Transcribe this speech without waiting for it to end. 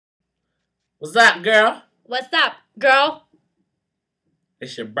What's up, girl? What's up, girl?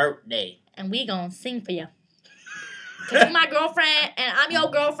 It's your birthday. And we gonna sing for you. Cause you're my girlfriend, and I'm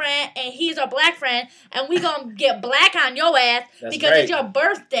your girlfriend, and he's our black friend, and we gonna get black on your ass. That's because right. It's your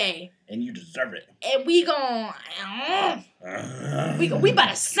birthday. And you deserve it. And we gonna... we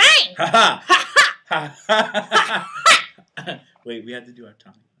better sing! Ha ha! Wait, we have to do our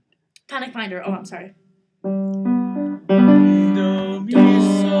tonic. Tonic Finder. Oh, I'm sorry. Do, mi,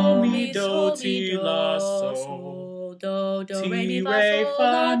 so, mi, do, ti, la, so. Do, do, re, mi, Ti, fa, re, sol, fa,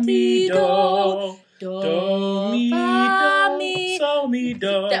 la, mi, ti, do. do, Mi, fa, do, mi. so, mi,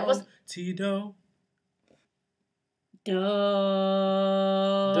 do. That was... Ti, do. Do.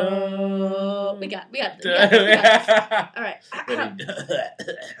 Do. We got it. All right.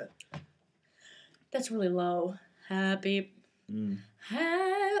 That's really low. Happy.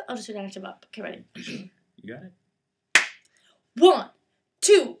 I'll just do that actually up. Okay, ready? You got it? 1,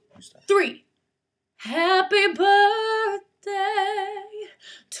 2, 3. Happy birthday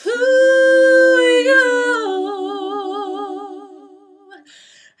to you.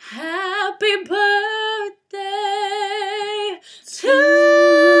 Happy birthday to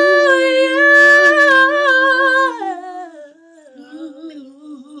you.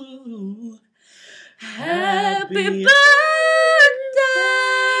 Happy birthday,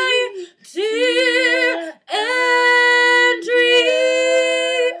 dear Andrea.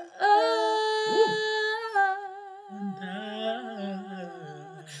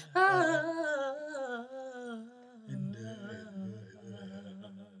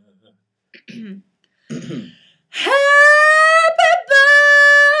 Happy birthday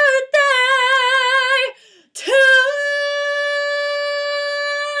to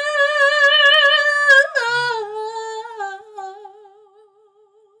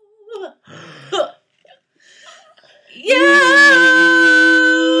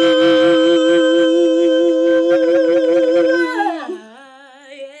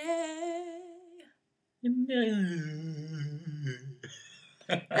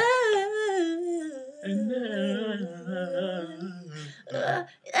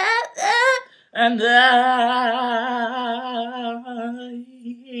And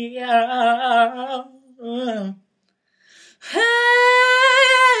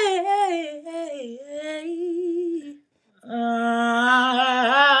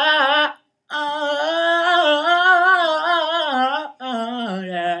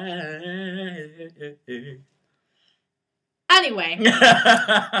Anyway,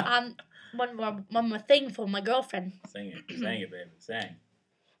 one more thing for my girlfriend. Sing it, baby, sing.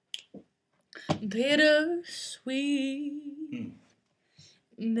 Bittersweet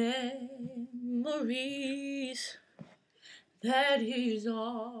memories. That is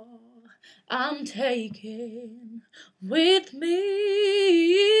all I'm taking with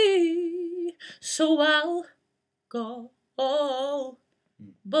me. So I'll go,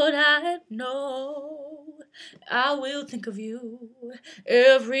 but I know I will think of you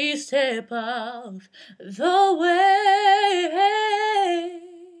every step of the way.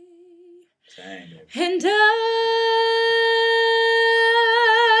 Dang, baby. And I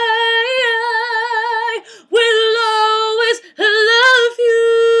will always love you,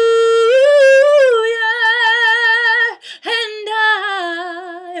 yeah. And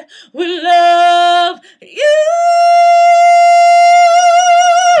I will love you,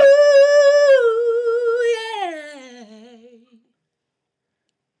 yeah.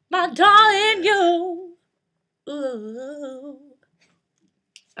 My darling, you. Ooh.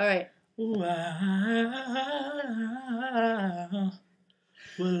 All right. Wow,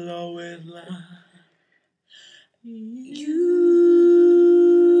 will always love You.